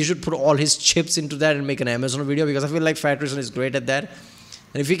 He should put all his chips into that and make an Amazon video, because I feel like Federation is great at that.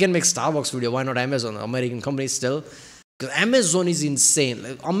 And if he can make Starbucks video, why not Amazon? American company still. Because Amazon is insane.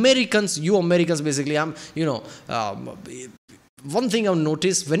 Like you Americans basically, one thing I've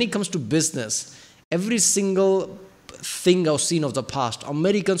noticed when it comes to business, every single thing I've seen of the past.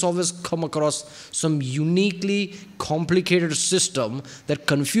 Americans always come across some uniquely complicated system that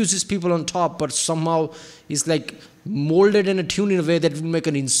confuses people on top, but somehow is like molded and tuned in a way that will make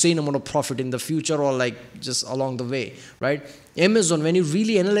an insane amount of profit in the future or like just along the way, right? Amazon, when you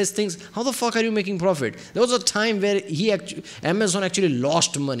really analyze things, how the fuck are you making profit? There was a time where Amazon actually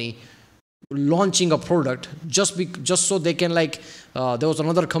lost money launching a product just so they can like, there was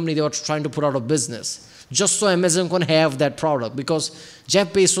another company they were trying to put out of business just so Amazon can have that product, because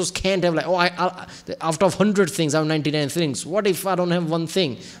Jeff Bezos can't have like, oh, after 100 things I have 99 things. What if I don't have one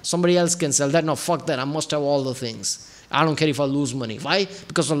thing? Somebody else can sell that. No, fuck that. I must have all the things. I don't care if I lose money. Why?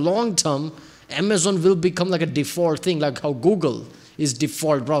 Because the long term, Amazon will become like a default thing, like how Google is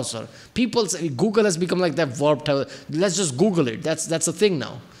default browser. People say Google has become like that verb. Let's just Google it. That's a thing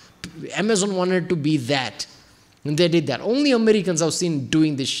now. Amazon wanted to be that, and they did that. Only Americans I've seen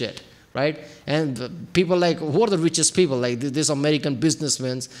doing this shit, right? And people like, who are the richest people? Like these American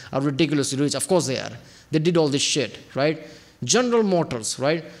businessmen are ridiculously rich. Of course they are. They did all this shit, right? General Motors,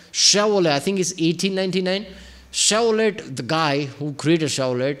 right? Chevrolet, I think it's 1899. Chevrolet, the guy who created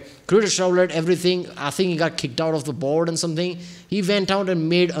Chevrolet, everything. I think he got kicked out of the board and something. He went out and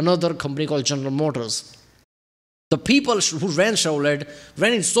made another company called General Motors. The people who ran Chevrolet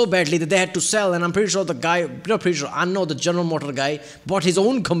ran it so badly that they had to sell, and I'm pretty sure the guy, not pretty sure, I know the General Motor guy bought his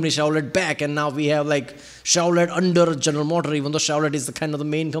own company Chevrolet back, and now we have like Chevrolet under General Motor, even though Chevrolet is the kind of the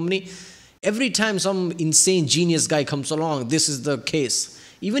main company. Every time some insane genius guy comes along, this is the case.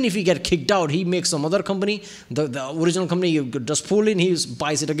 Even if he get kicked out, he makes some other company, the original company, you just pull in, he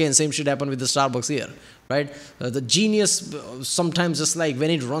buys it again. Same shit happened with the Starbucks here, right? The genius sometimes just like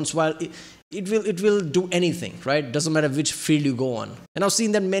when it runs wild, it will do anything, right? Doesn't matter which field you go on. And I've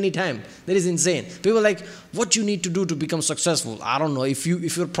seen that many times. That is insane. People are like, what you need to do to become successful? I don't know. If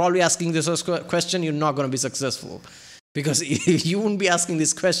you're probably asking this question, you're not going to be successful, because you wouldn't be asking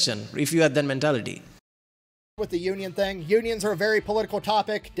this question if you had that mentality. With the union thing, unions are a very political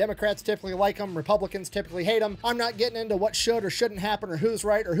topic. Democrats typically like them, Republicans typically hate them. I'm not getting into what should or shouldn't happen or who's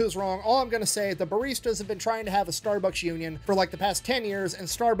right or who's wrong. All I'm going to say, the baristas have been trying to have a Starbucks union for like the past 10 years, and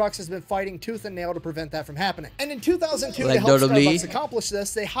Starbucks has been fighting tooth and nail to prevent that from happening. And in 2002, to help Starbucks accomplish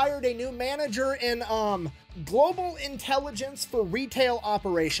this, they hired a new manager in Global Intelligence for Retail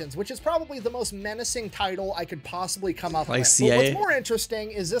Operations, which is probably the most menacing title I could possibly come up with. CIA. But what's more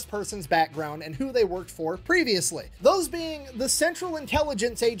interesting is this person's background and who they worked for previously. Those being the Central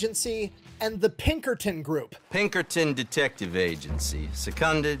Intelligence Agency and the Pinkerton Group. Pinkerton Detective Agency,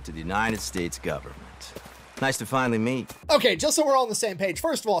 seconded to the United States government. Nice to finally meet. Okay, just so we're all on the same page.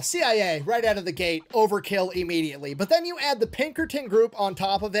 First of all, CIA, right out of the gate, overkill immediately. But then you add the Pinkerton Group on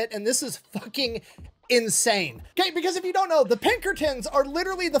top of it, and this is fucking insane. Okay, because if you don't know, the Pinkertons are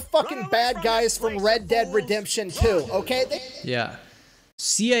literally the fucking bad guys from Red Dead Redemption 2, okay? Yeah.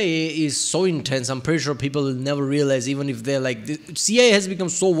 CIA is so intense, I'm pretty sure people will never realize, even if they're like, CIA has become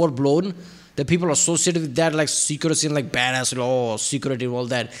so overblown that people are associated with that, like secrecy and like badass, oh, security and all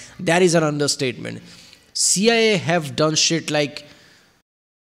that. That is an understatement. CIA have done shit like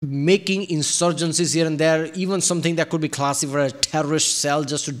making insurgencies here and there, even something that could be classified as a terrorist cell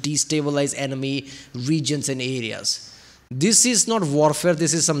just to destabilize enemy regions and areas. This is not warfare,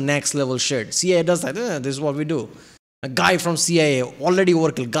 this is some next level shit. CIA does that, this is what we do. A guy from CIA already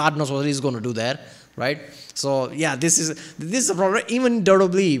overkill, God knows what he's going to do there, right? So yeah, this is a problem. Even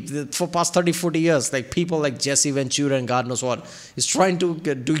WWE, for past 30-40 years, like people like Jesse Ventura and God knows what is trying to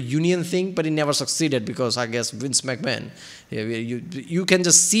do union thing, but he never succeeded because I guess Vince McMahon, you can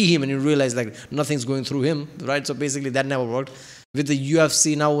just see him and you realize like nothing's going through him, right? So basically that never worked. With the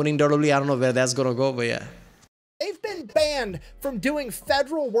UFC now owning WWE, I don't know where that's gonna go, but yeah. They've been banned from doing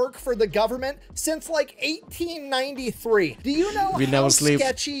federal work for the government since like 1893. Do you know how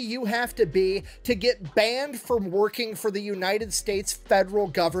sketchy you have to be to get banned from working for the United States federal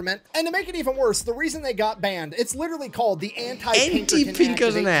government? And to make it even worse, the reason they got banned, it's literally called the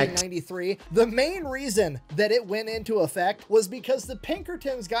Anti-Pinkerton Act of 1893. The main reason that it went into effect was because the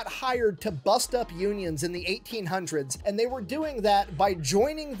Pinkertons got hired to bust up unions in the 1800s, and they were doing that by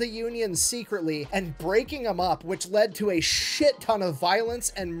joining the unions secretly and breaking them up, which led to a shit ton of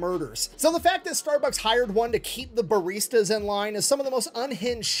violence and murders. So the fact that Starbucks hired one to keep the baristas in line is some of the most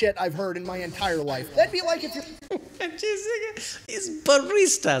unhinged shit I've heard in my entire life. That'd be like if you're... It's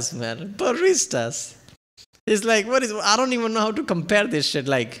baristas, man. Baristas. It's like, what is... I don't even know how to compare this shit.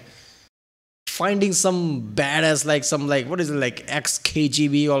 Like, finding some badass, like some, like, what is it, like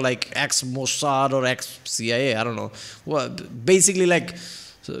ex-KGB or like ex-Mossad or ex-CIA, I don't know. Well, basically like...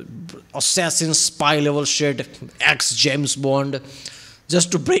 assassin spy level shit, ex James Bond,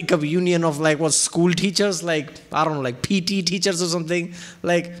 just to break up union of like what school teachers, like I don't know, like PT teachers or something,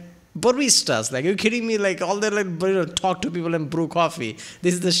 like baristas. Like, are you kidding me? Like all they like talk to people and brew coffee.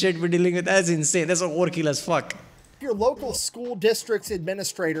 This is the shit we're dealing with. That's insane. That's overkill as fuck. Your local school district's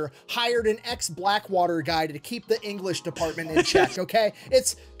administrator hired an ex-Blackwater guy to keep the English department in check, okay?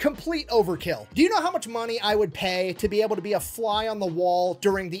 It's complete overkill. Do you know how much money I would pay to be able to be a fly on the wall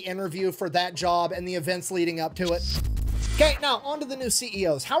during the interview for that job and the events leading up to it? Okay, now on to the new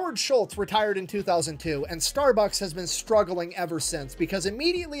CEOs. Howard Schultz retired in 2002, and Starbucks has been struggling ever since because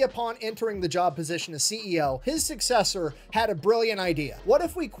immediately upon entering the job position as CEO, his successor had a brilliant idea. What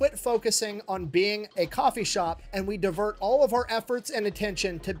if we quit focusing on being a coffee shop and we divert all of our efforts and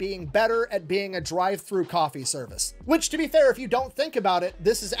attention to being better at being a drive-through coffee service? Which, to be fair, if you don't think about it,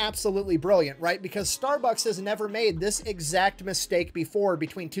 this is absolutely brilliant, right? Because Starbucks has never made this exact mistake before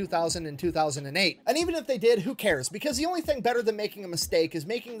between 2000 and 2008. And even if they did, who cares? Because the only thing better than making a mistake is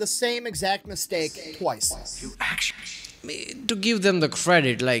making the same exact mistake twice. To give them the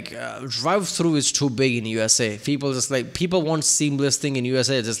credit, like drive-through is too big in USA. People just like, people want seamless thing in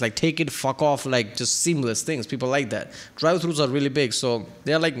USA. Just like take it, fuck off, like just seamless things. People like that. Drive-throughs are really big, so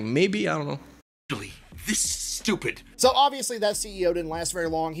they're like, maybe, I don't know. This is stupid. So obviously that CEO didn't last very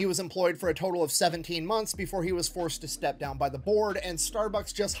long. He was employed for a total of 17 months before he was forced to step down by the board, and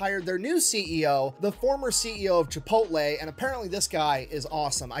Starbucks just hired their new CEO, the former CEO of Chipotle, and apparently this guy is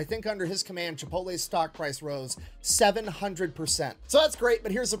awesome. I think under his command, Chipotle's stock price rose 700%. So that's great,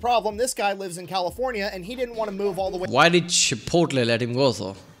 but here's the problem. This guy lives in California, and he didn't want to move all the way Why did Chipotle let him go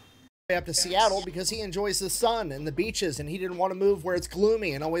though? up to Seattle because he enjoys the sun and the beaches and he didn't want to move where it's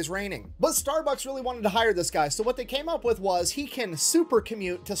gloomy and always raining. But Starbucks really wanted to hire this guy, so what they came up with was he can super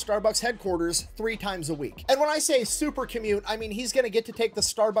commute to Starbucks headquarters 3 times a week. And when I say super commute, I mean he's going to get to take the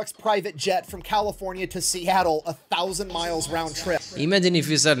Starbucks private jet from California to Seattle 1,000 miles round trip. Imagine if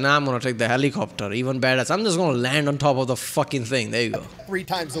you said, nah, I'm gonna take the helicopter. Even badass. I'm just gonna land on top of the fucking thing. There you go. 3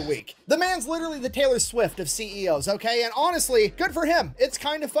 times a week. The man's literally the Taylor Swift of CEOs, okay? And honestly, good for him. It's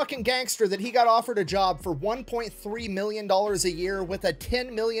kind of fucking gangster that he got offered a job for $1.3 million a year with a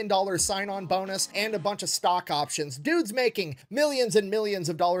 $10 million sign-on bonus and a bunch of stock options. Dude's making millions and millions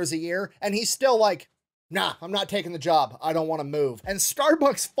of dollars a year, and he's still like, nah, I'm not taking the job. I don't want to move. And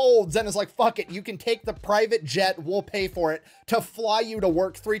Starbucks folds and is like, fuck it, you can take the private jet, we'll pay for it, to fly you to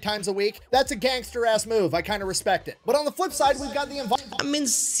work 3 times a week. That's a gangster-ass move. I kind of respect it. But on the flip side, we've got the environment. I mean,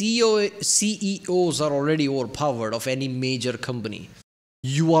 CEOs are already overpowered of any major company.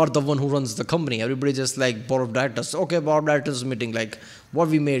 You are the one who runs the company. Everybody just like board of directors. Okay, board of directors meeting, like what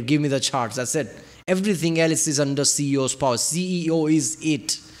we made, give me the charts, that's it. Everything else is under CEO's power. CEO is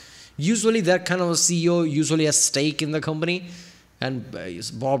it. Usually that kind of a CEO usually has stake in the company, and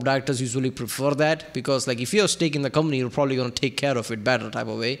board of directors usually prefer that because like if you have stake in the company, you're probably going to take care of it better type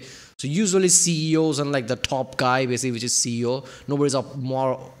of way. So usually CEOs and like the top guy basically, which is CEO, nobody's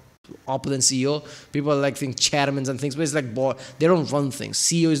more up than CEO. People like think chairmen and things, but it's like they don't run things.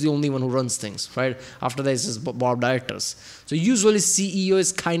 CEO is the only one who runs things, right? After that, it's just board of directors. So usually CEO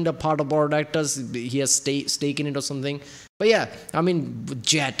is kind of part of board of directors. He has stake in it or something. But yeah, I mean,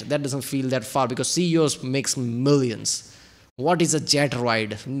 jet, that doesn't feel that far because CEOs makes millions. What is a jet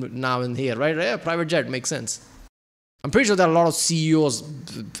ride now and here, right? Yeah, private jet makes sense. I'm pretty sure there are a lot of CEOs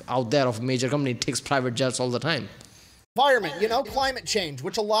out there of major company takes private jets all the time. Environment, you know, climate change,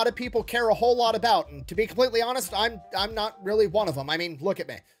 which a lot of people care a whole lot about. And to be completely honest, I'm not really one of them. I mean, look at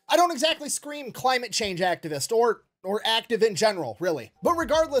me. I don't exactly scream climate change activist or active in general, really. But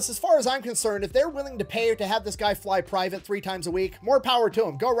regardless, as far as I'm concerned, if they're willing to pay to have this guy fly private 3 times a week, more power to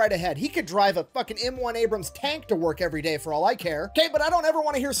him. Go right ahead. He could drive a fucking M1 Abrams tank to work every day for all I care. Okay, but I don't ever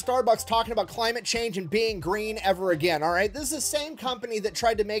want to hear Starbucks talking about climate change and being green ever again, all right? This is the same company that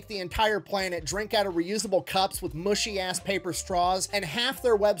tried to make the entire planet drink out of reusable cups with mushy-ass paper straws, and half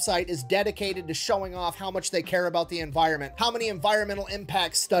their website is dedicated to showing off how much they care about the environment, how many environmental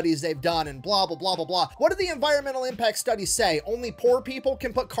impact studies they've done, and blah, blah, blah, blah, blah. What do the environmental impact studies say? Only poor people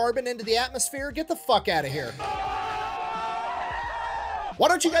can put carbon into the atmosphere? Get the fuck out of here. Why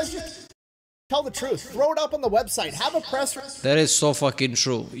don't you guys just tell the truth? Throw it up on the website. Have a press release. That is so fucking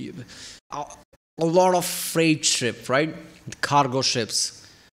true. A lot of freight ship, right? Cargo ships.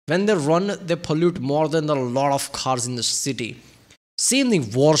 When they run, they pollute more than a lot of cars in the city. Same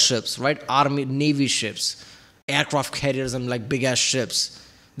thing, warships, right? Army, Navy ships, aircraft carriers and like big ass ships.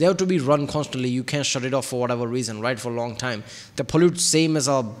 They have to be run constantly. You can't shut it off for whatever reason, right? For a long time. They pollute same as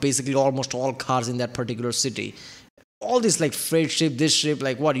basically almost all cars in that particular city. All this like freight ship, this ship,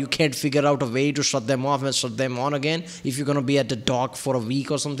 like what? You can't figure out a way to shut them off and shut them on again if you're going to be at the dock for a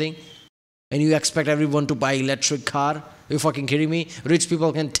week or something. And you expect everyone to buy electric car? Are you fucking kidding me? Rich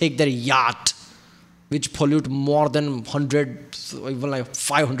people can take their yacht, which pollute more than 100, even like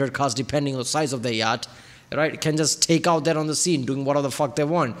 500 cars depending on the size of the yacht, right? Can just take out there on the scene doing whatever the fuck they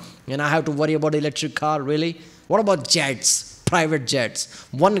want. And I have to worry about electric car, really? What about jets, private jets?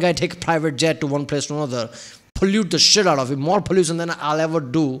 One guy take a private jet to one place to another, pollute the shit out of it, more pollution than I'll ever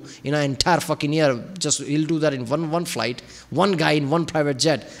do in an entire fucking year. Just he'll do that in one flight, one guy in one private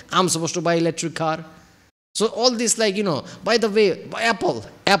jet. I'm supposed to buy electric car? So all this, like, you know, by the way, Apple,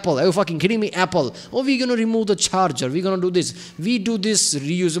 are you fucking kidding me? Apple, oh, we're going to remove the charger, we're going to do this, we do this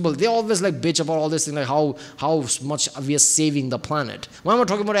reusable. They always like bitch about all this thing, like how much we are saving the planet. Why am I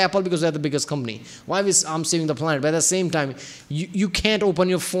talking about Apple? Because they're the biggest company. Why I'm saving the planet? But at the same time, you can't open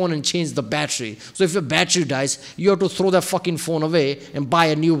your phone and change the battery. So if your battery dies, you have to throw that fucking phone away and buy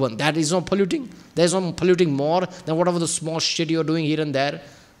a new one. That is not polluting. There's not polluting more than whatever the small shit you're doing here and there,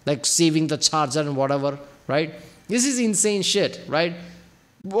 like saving the charger and whatever. Right? This is insane shit, right?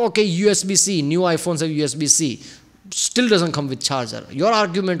 Okay, USB-C, new iPhones have USB-C. Still doesn't come with charger. Your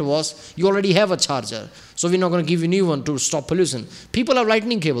argument was, you already have a charger, so we're not going to give you a new one to stop pollution. People have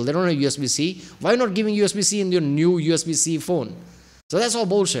lightning cable, they don't have USB-C. Why not giving USB-C in your new USB-C phone? So that's all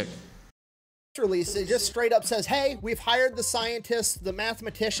bullshit. Release, it just straight up says, hey, we've hired the scientists, the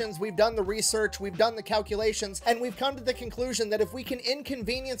mathematicians, we've done the research, we've done the calculations, and we've come to the conclusion that if we can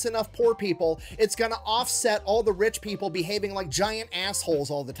inconvenience enough poor people, it's gonna offset all the rich people behaving like giant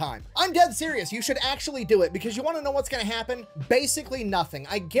assholes all the time. I'm dead serious. You should actually do it, because you want to know what's gonna happen? Basically nothing.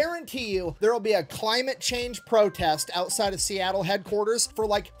 I guarantee you there will be a climate change protest outside of Seattle headquarters for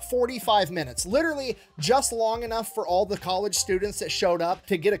like 45 minutes. Literally just long enough for all the college students that showed up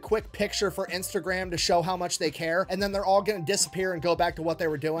to get a quick picture for Instagram to show how much they care, and then they're all going to disappear and go back to what they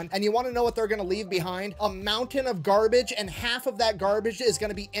were doing. And you want to know what they're going to leave behind? A mountain of garbage, and half of that garbage is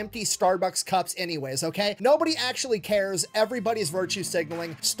going to be empty Starbucks cups anyways, okay? Nobody actually cares. Everybody's virtue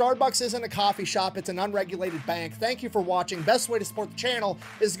signaling. Starbucks isn't a coffee shop, it's an unregulated bank. Thank you for watching. Best way to support the channel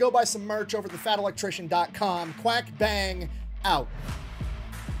is to go buy some merch over at thefatelectrician.com. Quack bang out.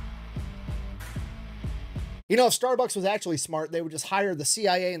 You know, if Starbucks was actually smart, they would just hire the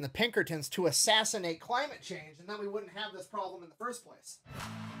CIA and the Pinkertons to assassinate climate change, and then we wouldn't have this problem in the first place.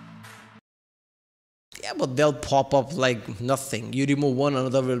 Yeah, but they'll pop up like nothing. You remove one,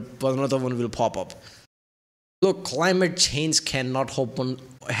 another one will pop up. Look, climate change cannot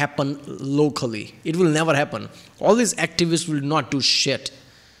happen locally. It will never happen. All these activists will not do shit.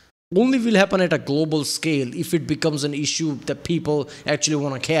 Only will happen at a global scale if it becomes an issue that people actually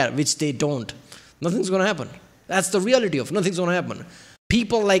want to care, which they don't. Nothing's going to happen. That's the reality of nothing's going to happen.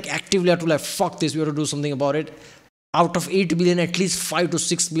 People like actively have to like, fuck this, we have to do something about it. Out of 8 billion, at least 5 to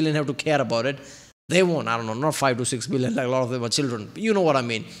 6 billion have to care about it. They won't, I don't know, not 5 to 6 billion, like a lot of them are children. You know what I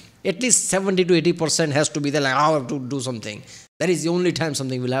mean. At least 70 to 80% has to be there, like, I have to do something. That is the only time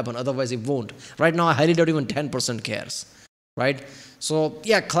something will happen, otherwise it won't. Right now, I highly doubt even 10% cares. Right? So,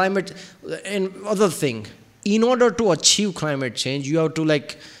 yeah, climate, and other thing, in order to achieve climate change, you have to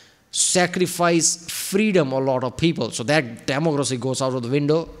like, sacrifice freedom a lot of people, so that democracy goes out of the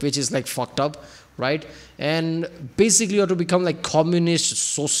window, which is like fucked up, right? And basically you have to become like communist,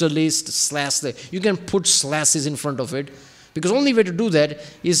 socialist, slash, you can put slashes in front of it, because only way to do that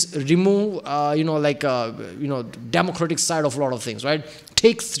is remove democratic side of a lot of things, right?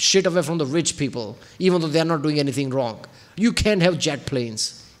 Take shit away from the rich people, even though they're not doing anything wrong. You can't have jet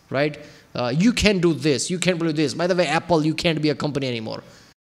planes, right? You can't do this, you can't do this. By the way, Apple, you can't be a company anymore.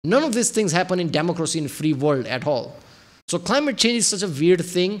 None of these things happen in democracy in free world at all. So climate change is such a weird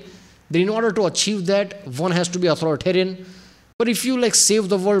thing that in order to achieve that, one has to be authoritarian. But if you like save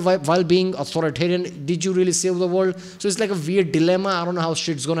the world while being authoritarian, did you really save the world? So it's like a weird dilemma. I don't know how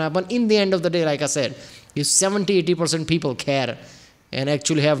shit's gonna happen. In the end of the day, like I said, if 70-80% people care and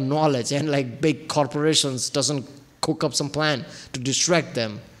actually have knowledge, and like big corporations doesn't cook up some plan to distract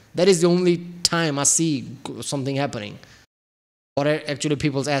them, that is the only time I see something happening. Or actually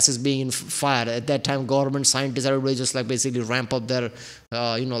people's asses being fired. At that time, government, scientists, everybody just like basically ramp up their,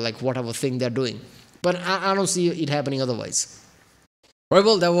 like whatever thing they're doing. But I don't see it happening otherwise. Alright,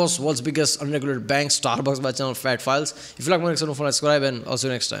 well, that was world's biggest unregulated bank, Starbucks, by channel Fat Files. If you like more, subscribe, and I'll see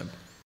you next time.